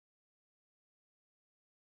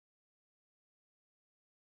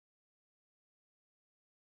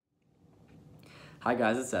Hi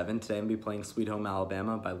guys, it's Evan. Today I'm going to be playing Sweet Home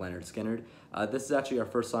Alabama by Lynyrd Skynyrd. This is actually our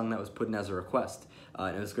first song that was put in as a request,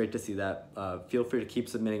 and it was great to see that. Feel free to keep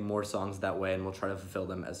submitting more songs that way, and we'll try to fulfill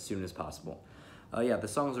them as soon as possible. The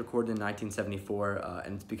song was recorded in 1974,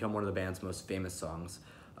 and it's become one of the band's most famous songs.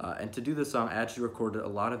 And to do this song, I actually recorded a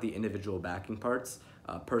lot of the individual backing parts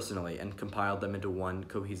personally and compiled them into one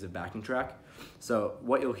cohesive backing track. So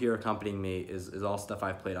what you'll hear accompanying me is all stuff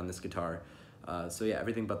I've played on this guitar.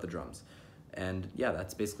 Everything but the drums. And yeah,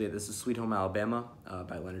 that's basically it. This is Sweet Home Alabama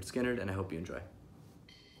by Lynyrd Skynyrd, and I hope you enjoy.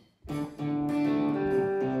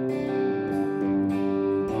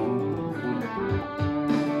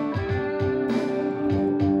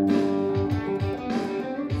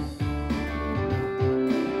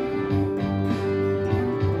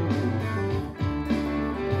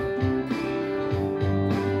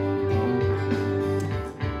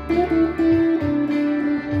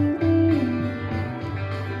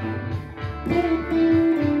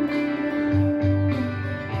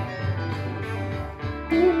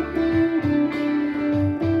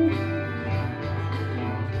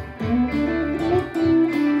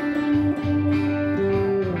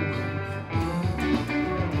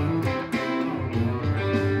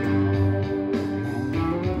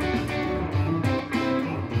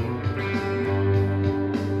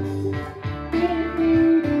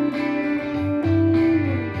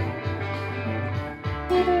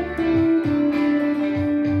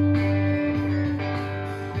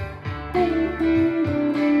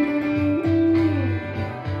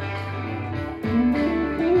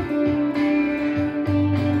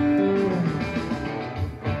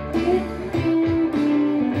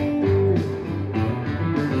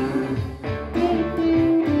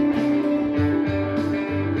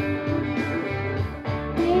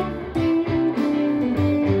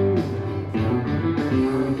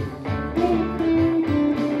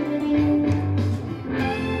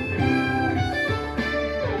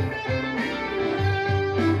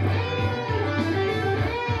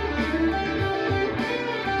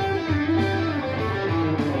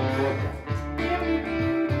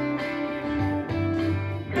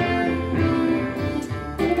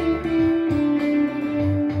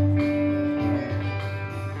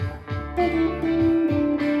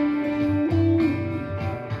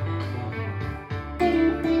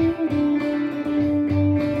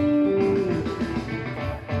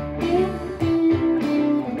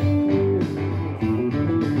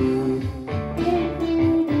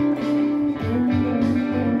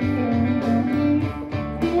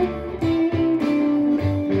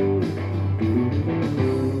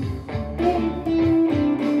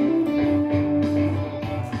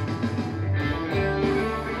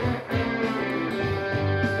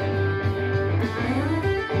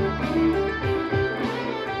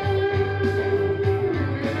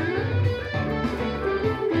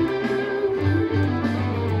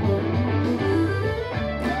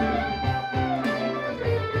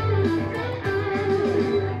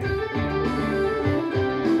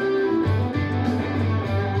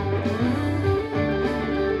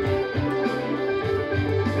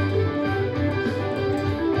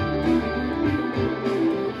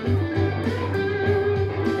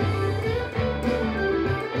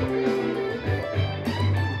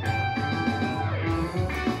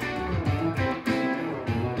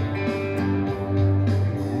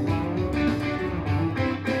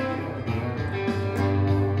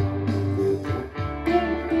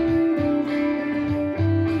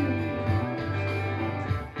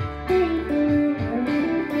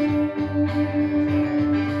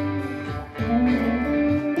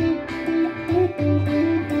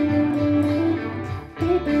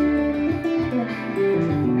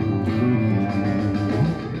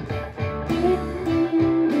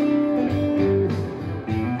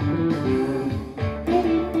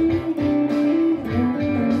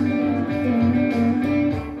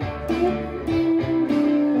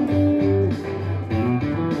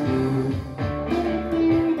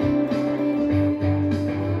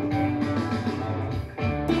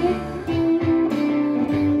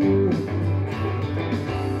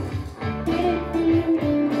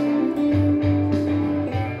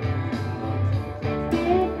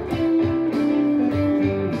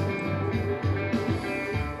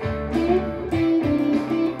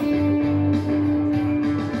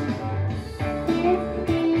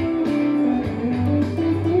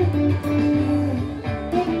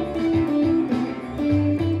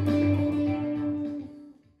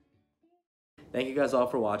 Thank you guys all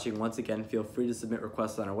for watching. Once again, feel free to submit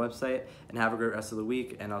requests on our website, and have a great rest of the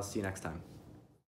week, and I'll see you next time.